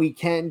past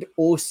weekend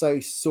also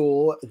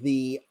saw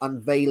the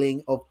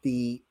unveiling of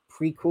the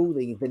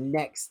prequel, the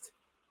next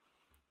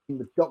in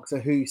the Doctor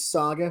Who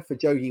saga for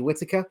Jodie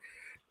Whittaker,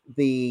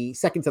 the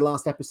second to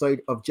last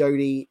episode of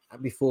Jodie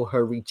before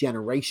her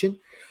regeneration.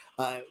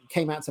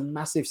 Came out to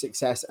massive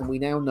success, and we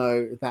now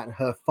know that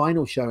her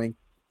final showing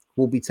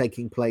will be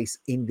taking place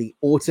in the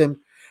autumn,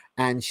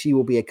 and she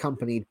will be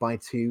accompanied by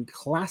 2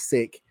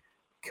 classic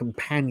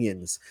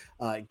companions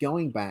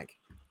going back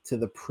to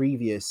the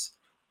previous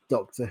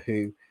Doctor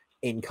Who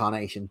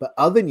incarnation. But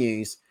other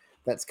news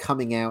that's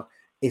coming out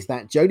is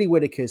that Jodie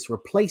Whittaker's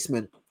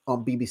replacement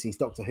on BBC's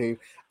Doctor Who,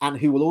 and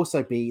who will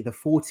also be the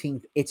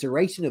 14th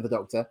iteration of the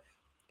Doctor,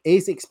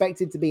 is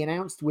expected to be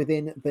announced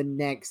within the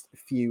next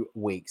few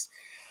weeks.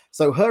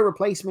 So her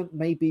replacement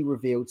may be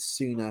revealed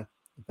sooner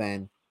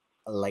than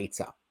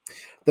later.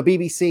 The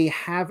BBC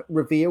have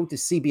revealed to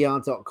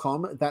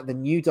CBR.com that the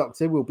new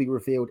Doctor will be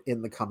revealed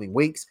in the coming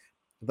weeks,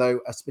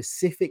 though a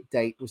specific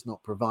date was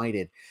not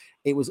provided.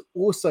 It was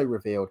also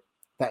revealed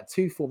that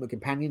 2 former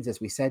companions, as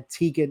we said,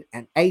 Tegan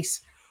and Ace,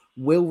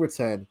 will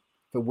return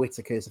for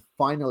Whittaker's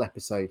final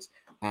episodes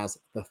as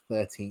the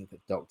 13th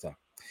Doctor.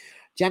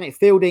 Janet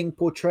Fielding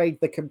portrayed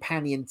the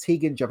companion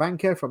Tegan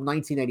Jovanka from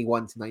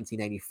 1981 to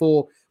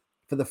 1984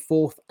 for the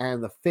 4th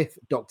and the 5th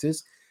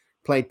Doctors,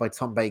 played by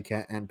Tom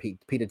Baker and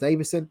Peter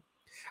Davison.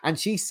 And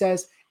she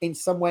says, in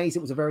some ways,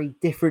 it was a very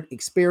different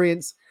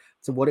experience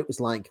to what it was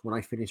like when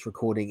I finished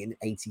recording in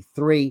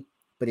 83,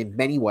 but in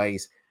many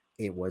ways,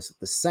 it was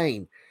the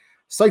same.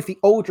 Sophie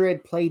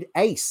Aldred played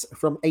Ace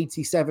from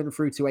 87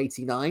 through to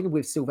 89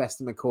 with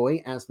Sylvester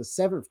McCoy as the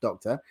 7th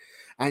Doctor,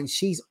 and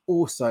she's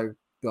also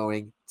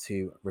going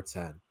to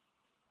return.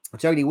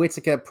 Jodie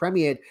Whittaker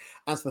premiered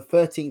as the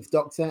 13th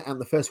Doctor and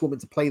the first woman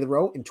to play the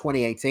role in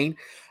 2018,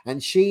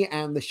 and she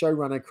and the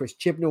showrunner Chris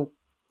Chibnall,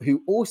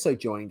 who also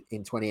joined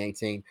in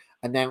 2018,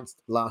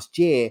 announced last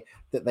year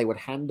that they would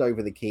hand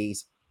over the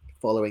keys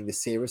following the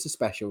series of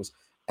specials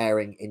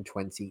airing in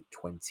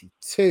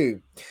 2022.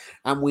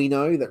 And we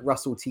know that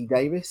Russell T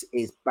Davies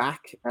is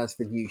back as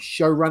the new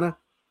showrunner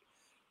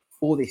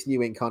for this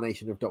new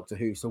incarnation of Doctor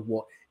Who. So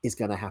what is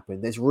going to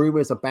happen? There's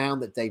rumors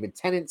abound that David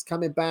Tennant's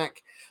coming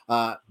back.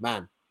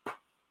 Man,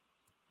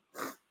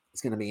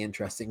 it's going to be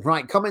interesting.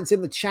 Right, comments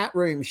in the chat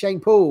room.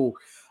 Shane Paul,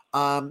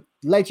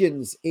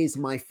 Legends is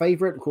my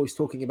favorite. Of course,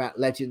 talking about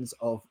Legends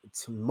of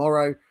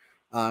Tomorrow.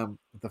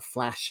 The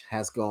Flash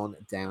has gone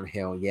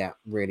downhill. Yeah,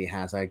 really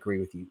has. I agree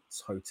with you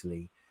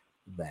totally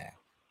there.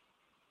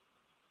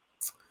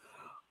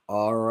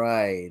 All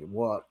right,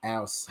 what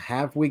else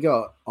have we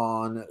got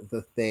on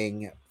the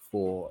thing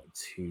for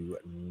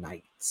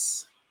tonight?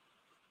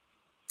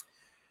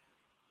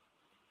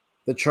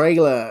 The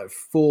trailer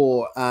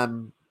for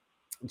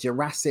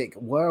Jurassic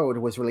World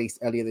was released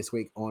earlier this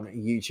week on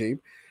YouTube.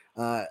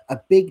 A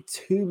big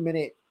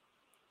 2-minute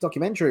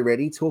documentary,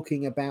 really,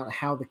 talking about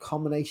how the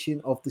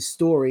combination of the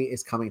story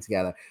is coming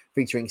together,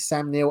 featuring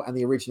Sam Neill and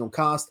the original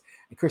cast,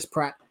 and Chris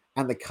Pratt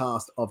and the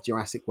cast of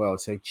Jurassic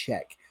World. So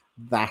check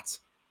that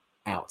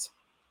out.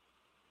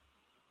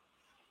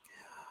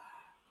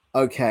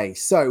 Okay,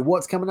 so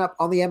what's coming up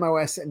on the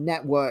MOS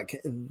network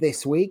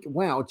this week?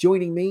 Well,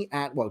 joining the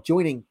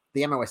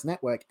MOS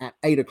network at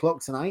 8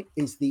 o'clock tonight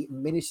is the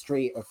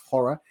Ministry of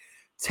Horror.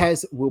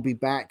 Tez will be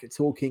back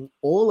talking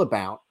all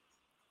about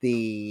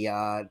the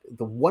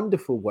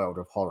wonderful world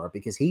of horror,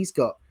 because he's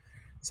got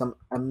some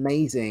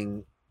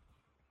amazing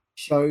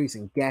shows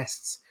and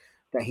guests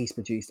that he's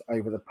produced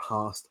over the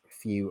past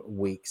few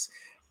weeks.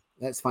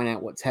 Let's find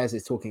out what Tez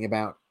is talking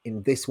about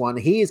in this one.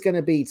 He is going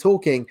to be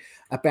talking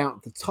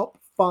about the top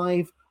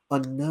 5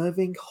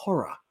 unnerving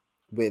horror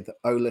with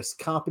Olus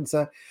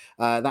Carpenter.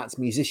 That's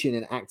musician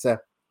and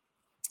actor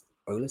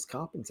Olus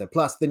Carpenter,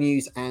 plus the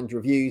news and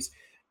reviews,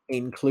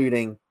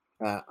 including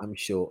I'm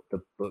sure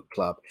the book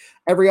club.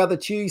 Every other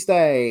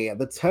Tuesday,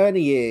 the Turner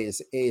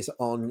Years is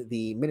on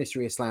the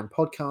Ministry of Slam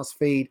podcast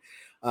feed.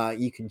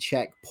 You can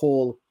check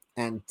Paul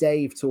and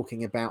Dave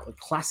talking about the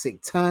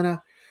classic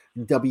Turner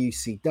and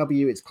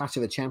WCW. It's Clash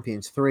of the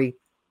Champions 3,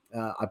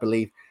 I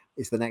believe,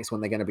 is the next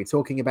one they're going to be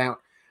talking about.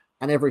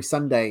 And every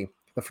Sunday,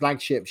 the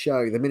flagship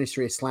show, the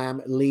Ministry of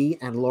Slam, Lee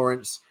and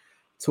Lawrence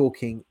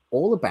talking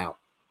all about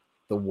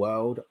the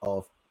world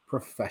of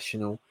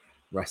professional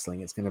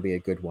wrestling. It's going to be a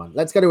good one.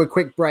 Let's go to a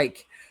quick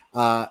break.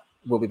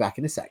 We'll be back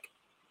in a sec.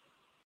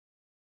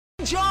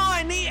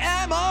 Join the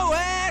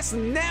MOS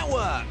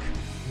Network,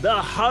 the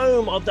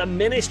home of the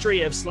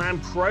Ministry of Slam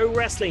Pro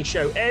Wrestling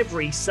show,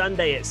 every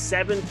Sunday at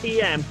 7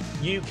 p.m.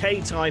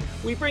 UK time.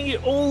 We bring you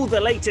all the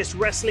latest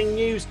wrestling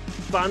news,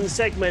 fun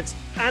segments,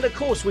 and of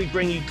course we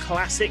bring you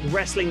classic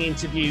wrestling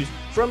interviews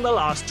from the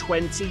last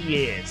 20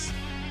 years.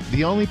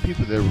 The only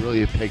people that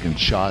really have taken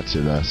shots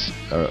at us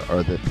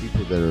are the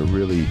people that are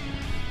really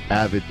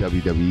avid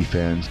WWE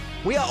fans.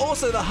 We are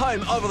also the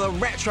home of the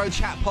Retro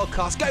Chat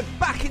podcast. Go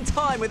back in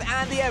time with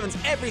Andy Evans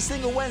every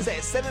single Wednesday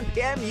at 7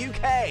 p.m.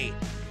 UK.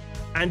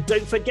 And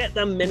don't forget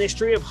the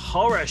Ministry of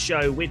Horror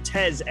show with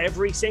Tez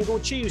every single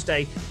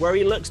Tuesday, where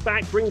he looks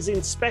back, brings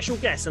in special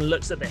guests, and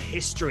looks at the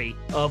history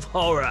of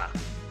horror.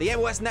 The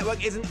MOS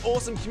Network is an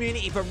awesome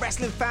community for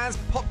wrestling fans,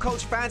 pop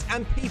culture fans,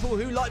 and people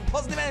who like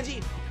positive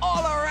energy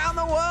all around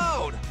the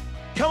world.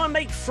 Come and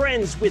make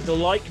friends with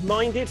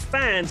like-minded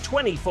fans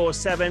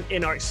 24/7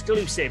 in our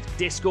exclusive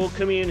Discord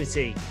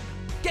community.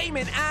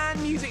 Gaming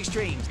and music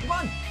streams. Come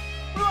on.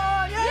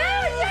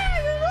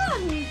 Yeah,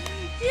 we won.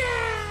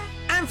 Yeah.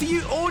 And for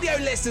you audio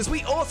listeners,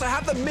 we also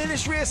have the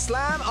Ministry of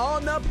Slam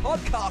on the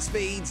podcast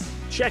feeds.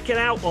 Check it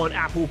out on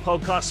Apple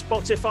Podcasts,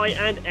 Spotify,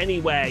 and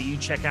anywhere you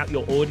check out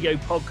your audio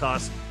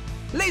podcasts.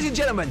 Ladies and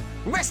gentlemen,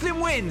 wrestling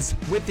wins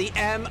with the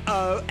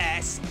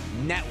MOS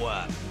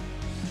Network.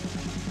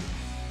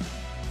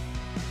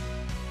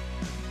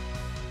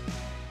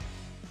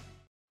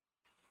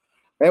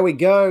 There we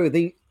go.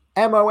 The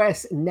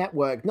MOS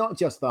Network, not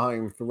just the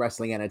home for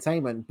wrestling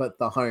entertainment, but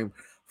the home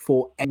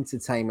for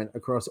entertainment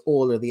across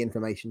all of the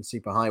information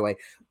superhighway.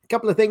 A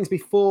couple of things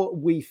before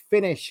we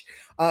finish.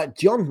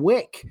 John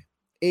Wick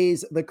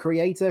is the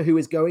creator who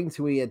is going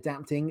to be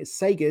adapting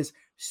Sega's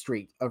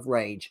Street of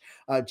Rage.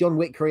 John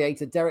Wick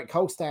creator Derek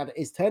Kolstad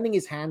is turning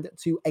his hand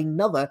to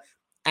another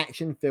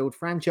action-filled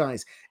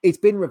franchise. It's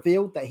been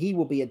revealed that he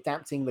will be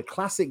adapting the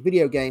classic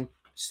video game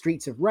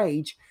Streets of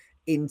Rage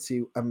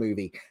into a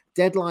movie.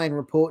 Deadline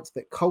reports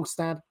that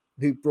Kolstad,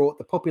 who brought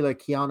the popular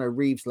Keanu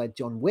Reeves-led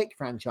John Wick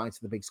franchise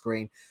to the big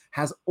screen,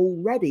 has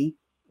already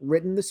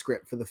written the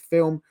script for the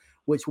film,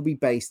 which will be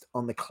based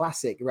on the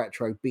classic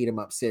retro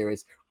beat-em-up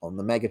series on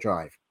the Mega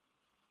Drive.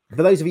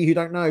 For those of you who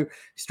don't know,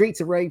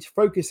 Streets of Rage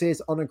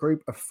focuses on a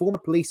group of former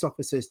police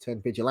officers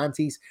turned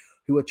vigilantes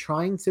who are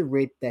trying to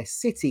rid their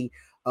city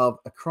of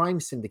a crime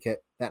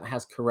syndicate that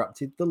has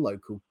corrupted the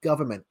local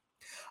government.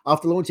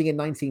 After launching in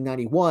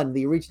 1991,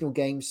 the original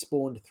game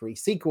spawned 3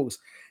 sequels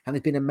and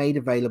has been made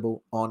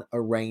available on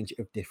a range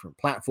of different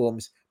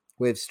platforms,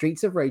 with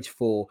Streets of Rage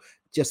 4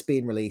 just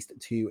being released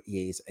 2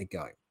 years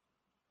ago.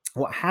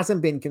 What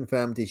hasn't been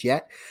confirmed as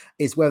yet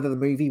is whether the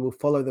movie will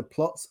follow the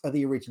plots of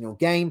the original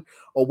game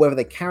or whether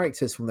the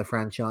characters from the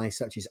franchise,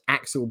 such as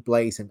Axel,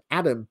 Blaze, and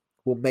Adam,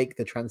 will make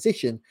the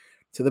transition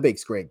to the big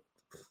screen.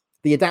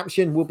 The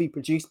adaptation will be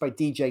produced by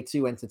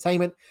DJ2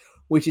 Entertainment,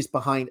 which is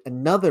behind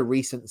another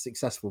recent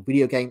successful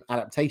video game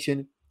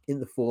adaptation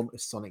in the form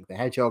of Sonic the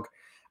Hedgehog,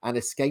 and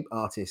Escape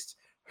Artists,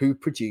 who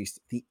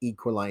produced the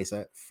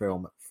Equalizer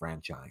film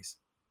franchise.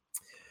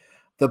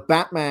 The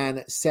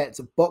Batman set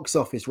box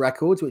office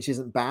records, which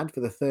isn't bad for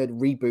the 3rd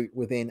reboot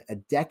within a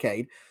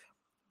decade.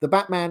 The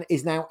Batman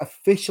is now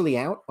officially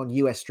out on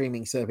US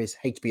streaming service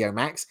HBO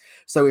Max.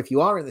 So if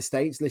you are in the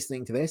States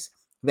listening to this,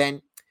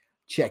 then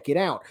check it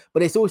out.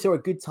 But it's also a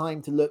good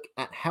time to look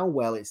at how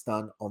well it's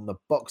done on the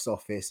box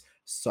office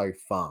so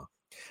far.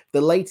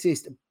 The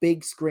latest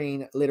big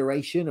screen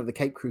iteration of the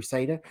Caped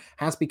Crusader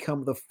has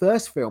become the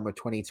first film of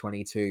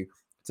 2022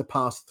 to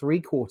pass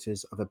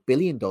 $750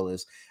 million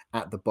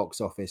at the box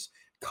office,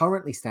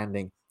 currently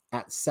standing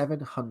at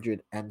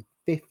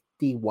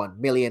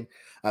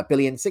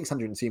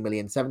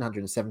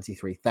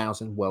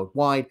 602,773,000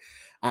 worldwide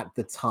at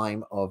the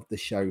time of the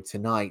show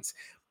tonight.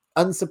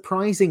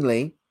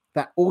 Unsurprisingly,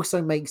 that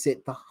also makes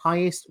it the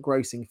highest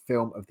grossing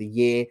film of the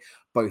year,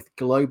 both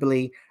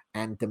globally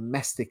and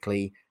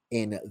domestically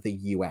in the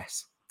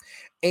US.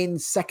 In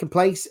second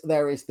place,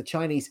 there is the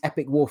Chinese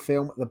epic war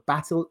film, The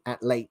Battle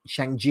at Lake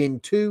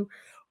Changjin 2,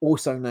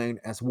 also known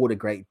as Water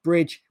Great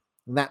Bridge.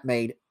 That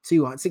made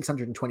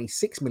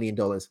 $626 million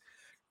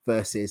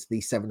versus the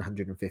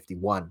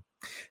 751.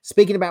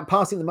 Speaking about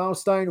passing the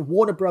milestone,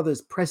 Warner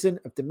Brothers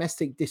President of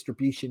Domestic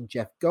Distribution,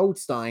 Jeff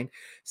Goldstein,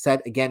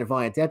 said again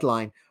via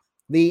Deadline,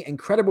 the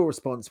incredible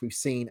response we've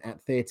seen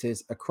at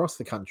theaters across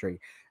the country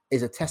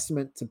is a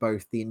testament to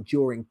both the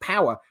enduring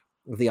power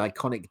of the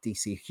iconic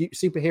DC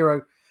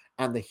superhero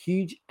and the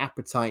huge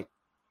appetite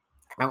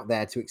out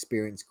there to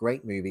experience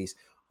great movies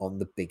on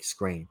the big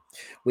screen.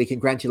 We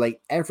congratulate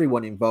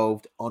everyone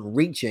involved on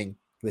reaching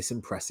this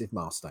impressive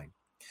milestone.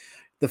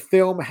 The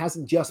film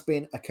hasn't just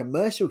been a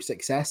commercial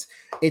success,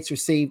 it's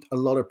received a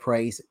lot of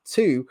praise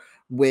too,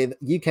 with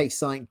UK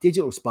site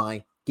Digital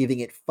Spy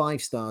giving it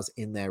 5 stars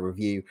in their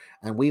review,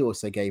 and we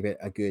also gave it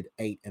a good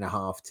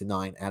 8.5 to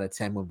 9 out of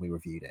 10 when we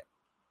reviewed it.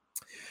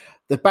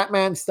 The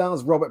Batman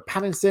stars Robert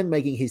Pattinson,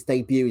 making his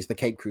debut as the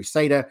Caped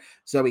Crusader,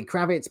 Zoe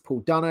Kravitz,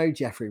 Paul Dano,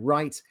 Jeffrey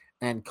Wright,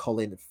 and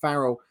Colin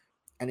Farrell,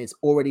 and it's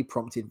already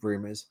prompted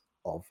rumors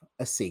of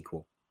a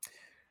sequel.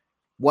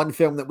 One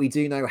film that we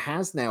do know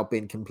has now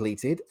been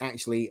completed,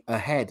 actually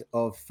ahead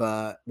of,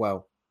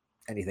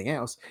 anything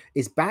else,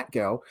 is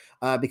Batgirl,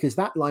 because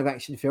that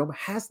live-action film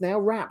has now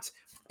wrapped.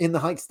 In the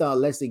Heights star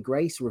Leslie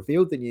Grace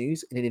revealed the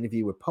news in an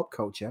interview with Pop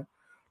Culture,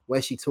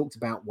 where she talked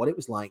about what it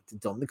was like to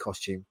don the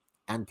costume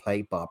and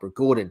play Barbara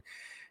Gordon.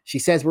 She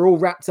says, we're all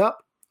wrapped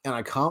up, and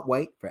I can't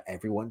wait for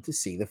everyone to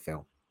see the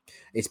film.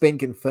 It's been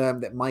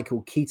confirmed that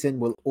Michael Keaton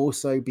will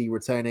also be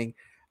returning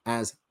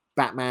as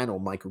Batman, or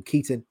Michael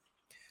Keaton,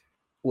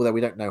 although we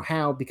don't know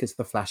how, because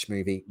the Flash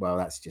movie, well,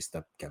 that's just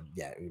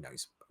who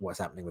knows what's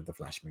happening with the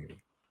Flash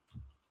movie.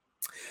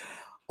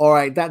 All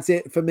right, that's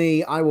it for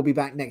me. I will be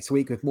back next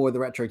week with more of the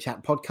Retro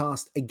Chat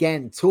podcast,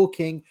 again,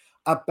 talking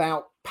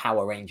about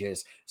Power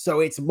Rangers. So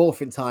it's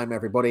morphin time,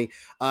 everybody.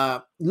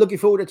 Looking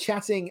forward to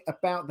chatting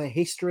about the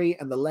history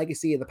and the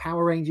legacy of the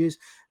Power Rangers.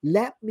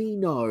 Let me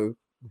know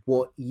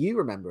what you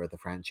remember of the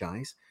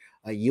franchise,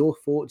 your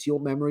thoughts, your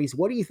memories.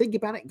 What do you think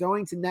about it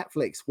going to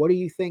Netflix? What do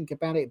you think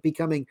about it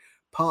becoming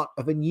part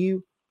of a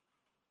new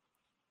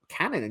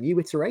canon, a new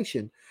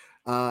iteration?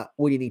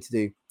 All you need to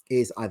do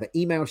is either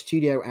email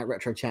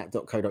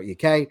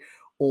studio@retrochat.co.uk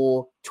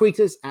or tweet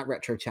us at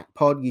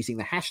RetroChatPod using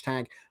the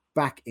hashtag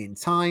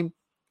 #BackInTime,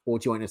 or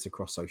join us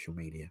across social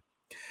media.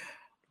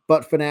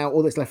 But for now,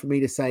 all that's left for me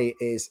to say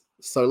is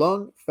so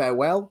long,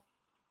 farewell,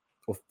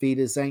 or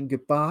Wiedersehen,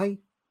 goodbye.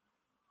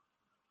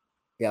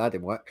 Yeah, that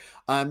didn't work.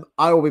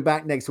 I will be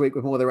back next week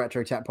with more of the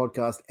Retro Chat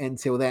podcast.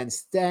 Until then,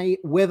 stay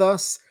with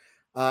us.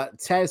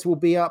 Tez will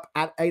be up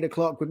at 8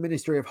 o'clock with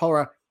Ministry of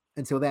Horror.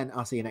 Until then,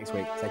 I'll see you next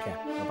week. Take care.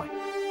 Bye-bye.